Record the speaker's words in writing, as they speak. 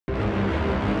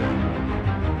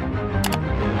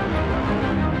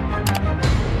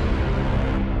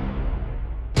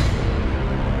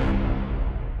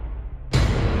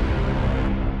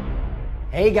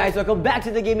Hey guys, welcome back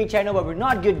to the gaming channel where we're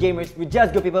not good gamers, we're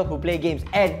just good people who play games.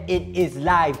 And it is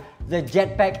live. The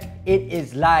Jetpack, it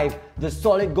is live. The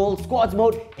Solid Gold Squads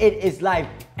mode, it is live.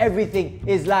 Everything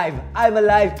is live. I'm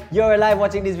alive, you're alive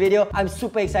watching this video. I'm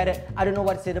super excited. I don't know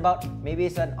what it's about. Maybe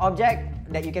it's an object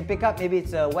that you can pick up, maybe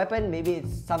it's a weapon, maybe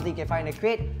it's something you can find in a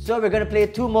crate. So we're gonna play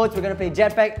two modes. We're gonna play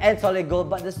Jetpack and Solid Gold,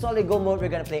 but the Solid Gold mode we're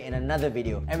gonna play in another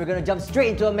video. And we're gonna jump straight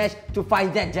into a match to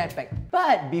find that Jetpack.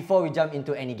 But before we jump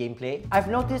into any gameplay, I've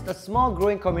noticed a small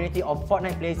growing community of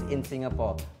Fortnite players in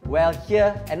Singapore. Well,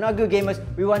 here at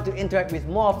NotGoodGamers, we want to interact with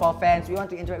more of our fans. We want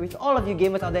to interact with all of you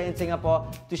gamers out there in Singapore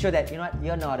to show that, you know what,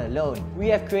 you're not alone. We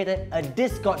have created a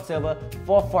Discord server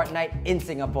for Fortnite in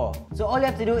Singapore. So all you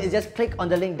have to do is just click on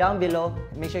the link down below,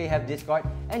 make sure you have Discord,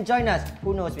 and join us.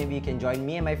 Who knows, maybe you can join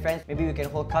me and my friends. Maybe we can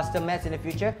hold custom matches in the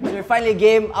future. So we're finally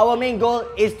game. Our main goal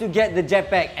is to get the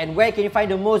Jetpack. And where can you find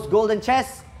the most golden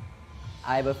chests?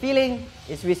 I have a feeling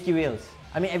it's Risky Wheels.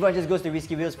 I mean, everyone just goes to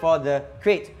Risky Wheels for the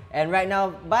crate. And right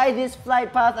now, by this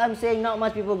flight path, I'm saying not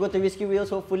much people go to Risky Wheels.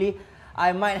 Hopefully,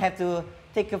 I might have to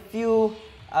take a few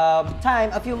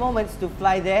moments to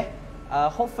fly there.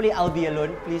 Hopefully, I'll be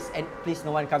alone. Please,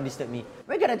 no one come disturb me.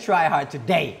 We're gonna try hard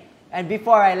today. And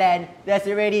before I land, there's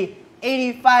already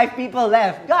 85 people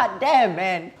left. God damn,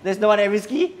 man. There's no one at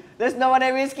Risky. There's no one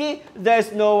at Risky.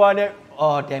 There's no one at...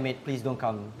 Oh, damn it. Please don't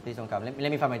come. Please don't come. Let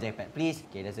me find my jetpack, please.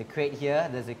 Okay, there's a crate here.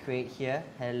 There's a crate here.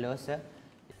 Hello, sir.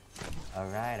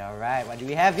 Alright. What do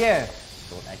we have here?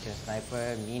 Gold action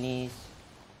sniper, minis,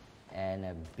 and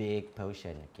a big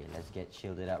potion. Okay, let's get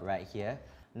shielded up right here.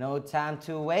 No time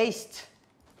to waste.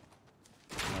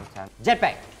 No time.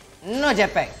 Jetpack. No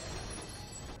jetpack.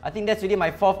 I think that's really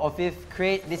my 4th or 5th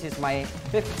crate. This is my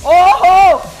 5th.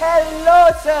 Oh!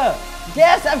 Hello, sir.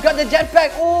 Yes, I've got the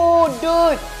jetpack. Oh,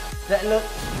 dude. That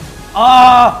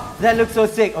looks so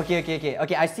sick. Okay.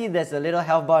 I see there's a little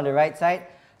health bar on the right side.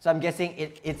 So I'm guessing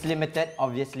it's limited,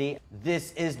 obviously.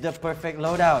 This is the perfect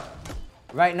loadout.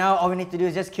 Right now, all we need to do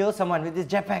is just kill someone with this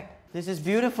jetpack. This is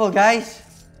beautiful, guys.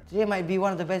 Today might be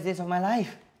one of the best days of my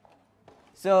life.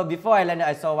 So before I landed,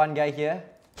 I saw one guy here.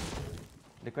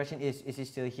 The question is he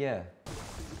still here?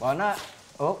 Well, not.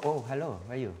 Oh, hello.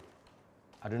 Where are you?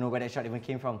 I don't know where that shot even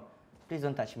came from. Please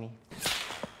don't touch me.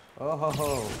 Oh ho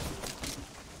ho.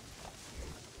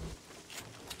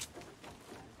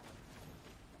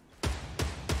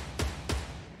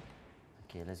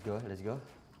 Okay, let's go.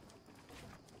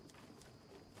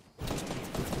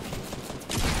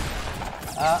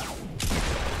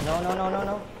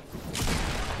 No.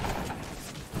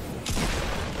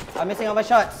 I'm missing all my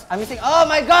shots. Oh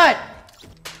my god!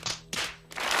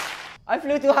 I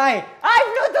flew too high.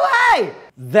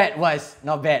 That was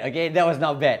not bad, okay? That was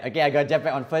not bad. Okay, I got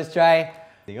jetpack on first try.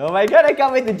 Oh my god, I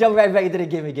can't wait to jump right back into the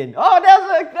game again. Oh,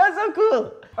 that's so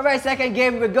cool. Alright, second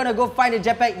game, we're gonna go find a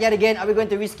jetpack yet again. Are we going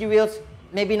to Risky Wheels?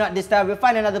 Maybe not this time. We'll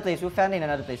find another place.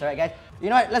 Alright, guys? You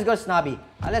know what? Let's go to Snobby.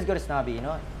 Let's go to Snobby, you know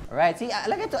what? Alright, see,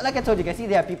 like I told you guys, see,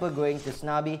 there are people going to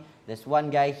Snobby. There's one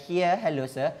guy here. Hello,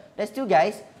 sir. There's two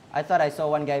guys. I thought I saw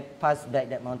one guy pass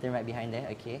that mountain right behind there.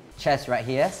 Okay. Chest right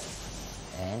here.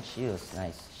 And shields.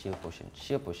 Nice. Shield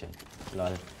potion.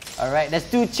 Lol. Alright, there's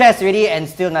 2 chests already and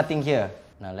still nothing here.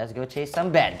 Now let's go chase some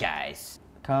bad guys.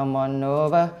 Come on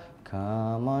over,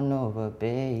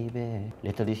 baby.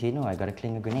 Little did he know I gotta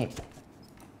cling a grenade.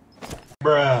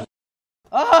 Bruh.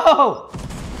 Oh!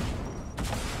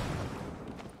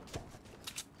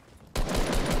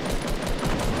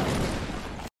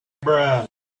 Bruh.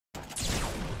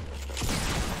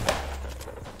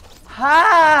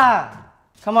 Ha!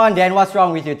 Come on, Dan, what's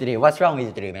wrong with you today?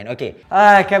 Man? Okay.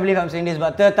 I can't believe I'm saying this,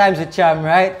 but 3rd time's a charm,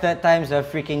 right? 3rd time's a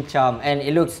freaking charm. And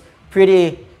it looks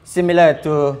pretty similar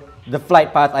to the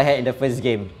flight path I had in the first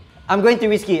game. I'm going to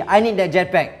Risky. I need that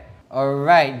jetpack.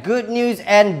 Alright, good news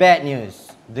and bad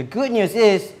news. The good news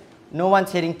is, no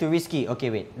one's heading to Risky. Okay,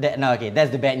 wait.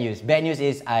 That's the bad news. Bad news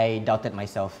is, I doubted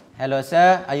myself. Hello,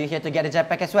 sir. Are you here to get a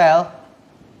jetpack as well?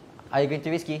 Are you going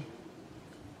to Risky?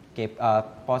 Okay,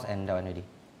 pause and down already.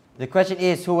 The question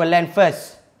is, who will land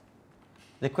first?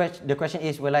 The question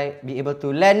is, will I be able to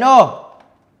land? No!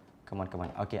 Come on.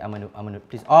 Okay, I'm gonna,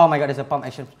 please. Oh my god, there's a pump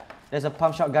action. There's a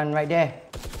pump shotgun right there.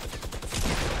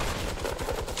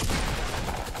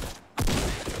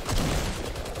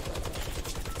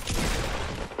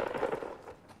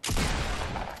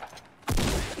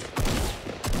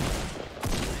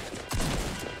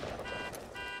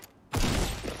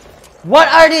 What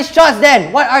are these shots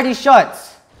then?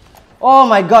 Oh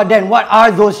my god, Dan, what are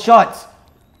those shots?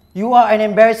 You are an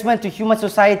embarrassment to human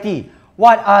society.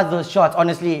 What are those shots,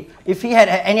 honestly? If he had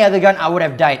any other gun, I would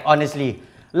have died, honestly.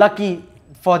 Lucky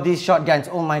for these shotguns.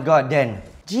 Oh my god, Dan.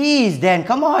 Jeez, Dan,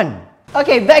 come on.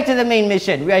 Okay, back to the main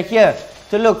mission. We are here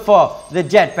to look for the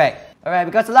jetpack. Alright,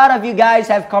 because a lot of you guys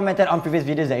have commented on previous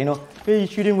videos that, hey, you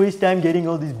shouldn't waste time getting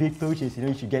all these big pouches,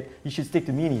 you should stick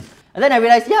to minis. And then I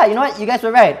realized, yeah, you know what, you guys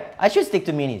were right. I should stick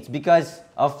to minis because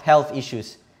of health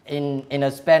issues. In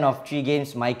a span of 3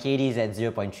 games, my KD is at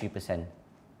 0.3%.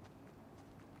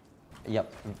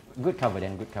 Yep, good cover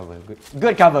then, good cover,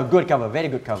 good cover, very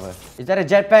good cover. Is that a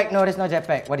jetpack? No, that's not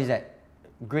jetpack. What is that?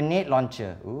 Grenade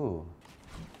launcher, ooh.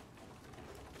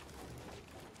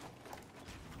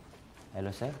 Hello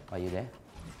sir, are you there?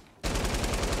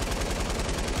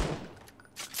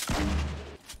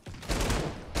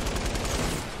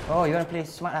 Oh, you wanna play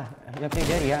smart ah? You wanna play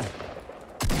dirty ah?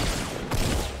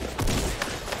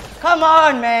 Come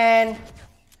on man!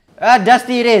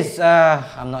 Dusty it is.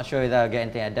 I'm not sure if I'll get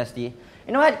anything at Dusty.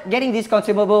 You know what? Getting these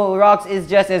consumable rocks is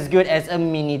just as good as a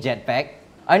mini jetpack.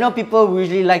 I know people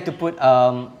usually like to put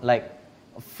like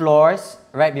floors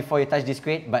right before you touch this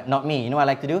crate, but not me. You know what I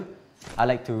like to do? I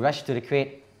like to rush to the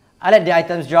crate. I let the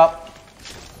items drop,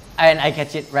 and I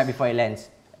catch it right before it lands.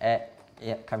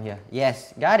 Yeah, come here.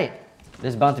 Yes, got it.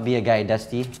 There's bound to be a guy,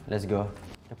 Dusty. Let's go.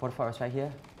 The porta was right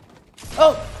here.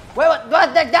 Oh, wait,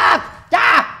 what the?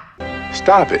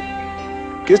 Stop it.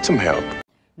 Get some help.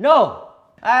 No,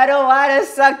 I don't want to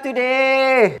suck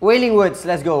today. Wailing Woods,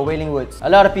 let's go. Wailing Woods. A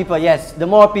lot of people, yes. The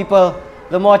more people,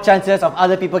 the more chances of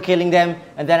other people killing them,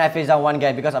 and then I face down one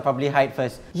guy because I probably hide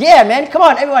first. Yeah, man, come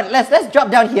on, everyone, let's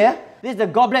drop down here. This is the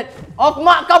goblet of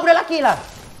mak kau budak lelaki lah.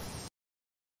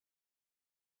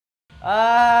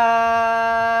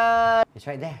 It's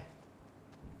right there.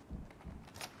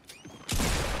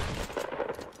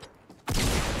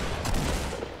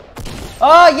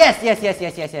 Oh yes.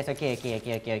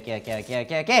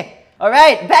 Okay. All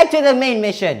right, back to the main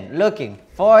mission. Looking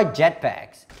for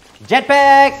jetpacks.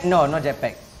 Jetpack! No, not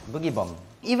jetpack. Boogie bomb.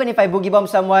 Even if I boogie bomb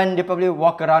someone, they probably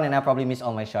walk around and I probably miss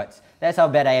all my shots. That's how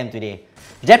bad I am today.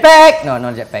 Jetpack! No,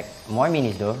 not jetpack. More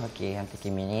minis though. Okay, I'm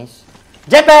taking minis.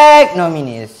 Jetpack! No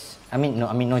minis. I mean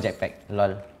no jetpack.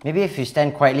 Lol. Maybe if you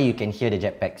stand quietly, you can hear the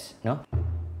jetpacks. No?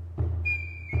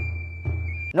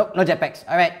 Nope, no jetpacks.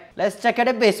 Alright, let's check out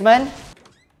the basement.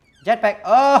 Jetpack.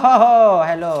 Oh,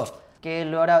 hello. Okay,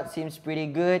 loadout seems pretty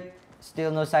good.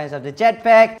 Still no signs of the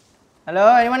jetpack.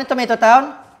 Hello, anyone in Tomato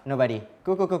Town? Nobody.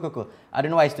 Cool. I don't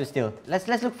know why it's too still. Let's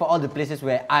look for all the places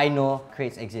where I know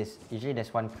crates exist. Usually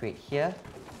there's one crate here.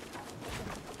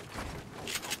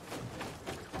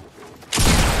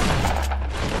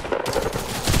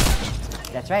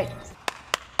 That's right.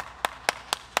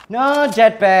 No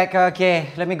jetpack. Okay,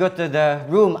 let me go to the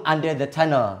room under the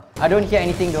tunnel. I don't hear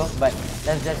anything though, but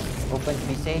let's just open to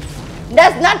be safe.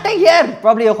 There's nothing here!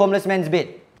 Probably a homeless man's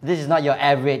bed. This is not your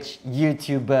average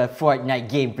YouTuber Fortnite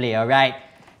gameplay, alright?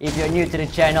 If you're new to the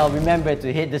channel, remember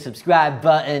to hit the subscribe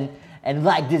button and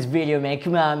like this video, man.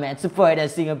 Come on, man. Support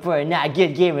us, Singapore, not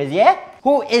good gamers, yeah?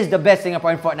 Who is the best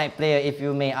Singaporean Fortnite player, if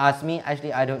you may ask me?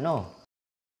 Actually, I don't know.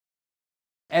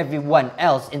 Everyone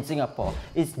else in Singapore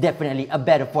is definitely a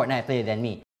better Fortnite player than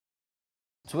me.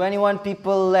 21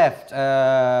 people left.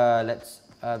 Let's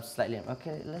slightly...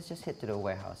 Okay, let's just head to the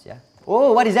warehouse, yeah?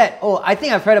 Oh, what is that? Oh, I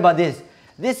think I've heard about this.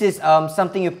 This is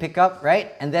something you pick up,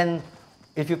 right? And then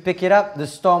if you pick it up, the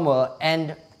storm will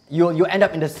end. You end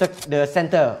up in the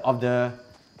center of the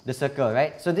circle,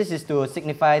 right? So this is to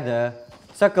signify the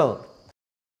circle.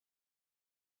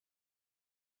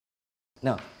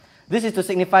 No, this is to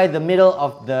signify the middle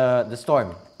of the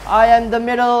storm. I am the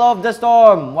middle of the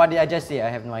storm. What did I just say? I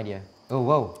have no idea. Oh,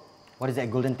 whoa. What is that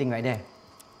golden thing right there?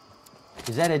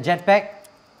 Is that a jetpack?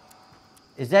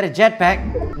 Is that a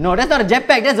jetpack? No, that's not a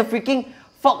jetpack. That's a freaking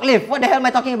forklift. What the hell am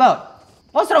I talking about?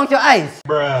 What's wrong with your eyes?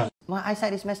 Bruh. My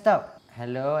eyesight is messed up.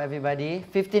 Hello, everybody.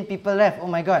 15 people left. Oh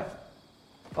my god.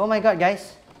 Oh my god,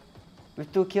 guys.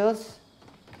 With 2 kills.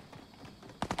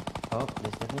 Oh,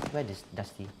 there's definitely where this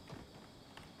Dusty.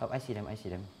 Oh, I see them.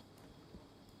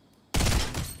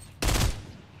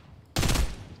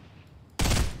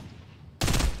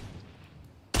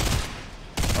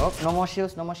 Oh, no more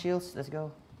shields. Let's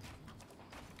go.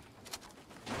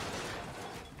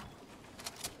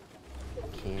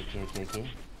 Okay.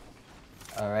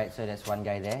 Alright, so there's one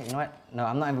guy there. You know what? No,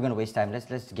 I'm not even gonna waste time.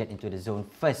 Let's get into the zone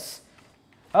first.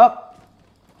 Up!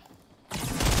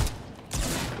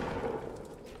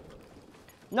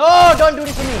 No! Don't do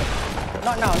this to me!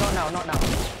 Not now.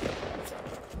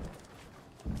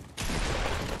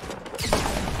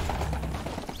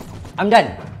 I'm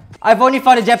done. I've only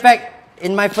found a jetpack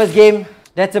in my first game.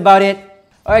 That's about it.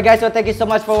 Alright guys, so thank you so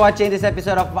much for watching this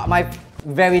episode of my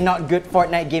very not good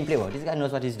Fortnite gameplay. Well, this guy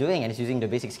knows what he's doing and he's using the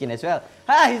basic skin as well.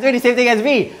 He's doing the same thing as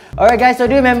me. Alright guys, so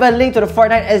do remember, link to the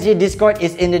Fortnite SG Discord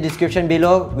is in the description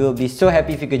below. We'll be so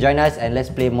happy if you could join us and let's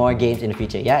play more games in the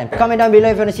future. Yeah, and comment down below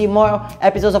if you want to see more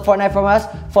episodes of Fortnite from us.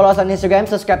 Follow us on Instagram,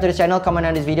 subscribe to the channel, comment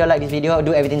on this video, like this video,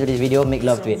 do everything to this video, make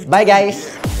love to it. Bye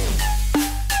guys!